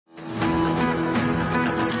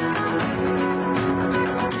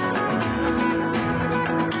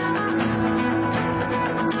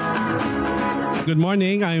Good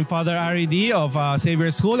morning. I'm Father Ari D. of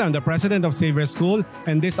Xavier School. I'm the president of Xavier School.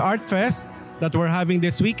 And this Art Fest that we're having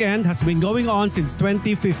this weekend has been going on since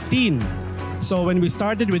 2015. So when we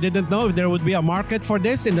started, we didn't know if there would be a market for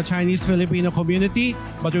this in the Chinese-Filipino community,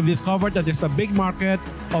 but we've discovered that there's a big market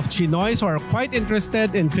of Chinoys who are quite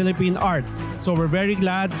interested in Philippine art. So we're very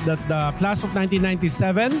glad that the class of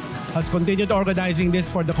 1997 has continued organizing this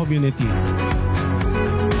for the community.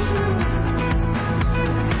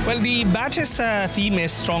 Well, the batch's theme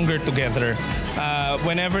is Stronger Together.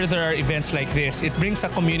 Whenever there are events like this, it brings a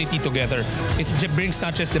community together. It brings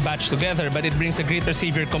not just the batch together, but it brings the greater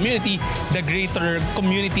Xavier community, the greater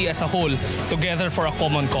community as a whole, together for a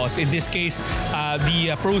common cause. In this case,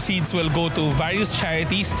 the proceeds will go to various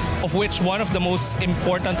charities, of which one of the most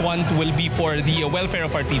important ones will be for the welfare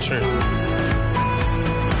of our teachers.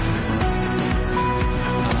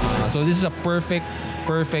 So this is a perfect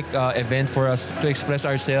event for us to express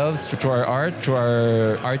ourselves through our art, through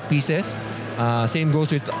our art pieces. Same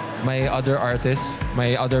goes with my other artists,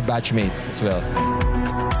 my other batchmates as well.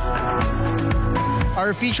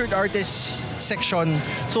 Our featured artists section,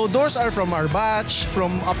 so those are from our batch,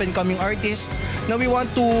 from up-and-coming artists. Now we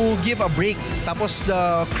want to give a break. Tapos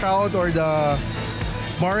the crowd or the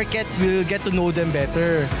market will get to know them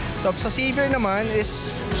better. Tapos sa Xavier naman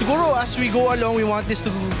is, siguro as we go along, we want this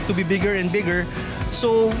to be bigger and bigger.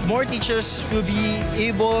 So more teachers will be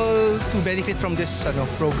able to benefit from this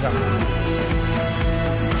program.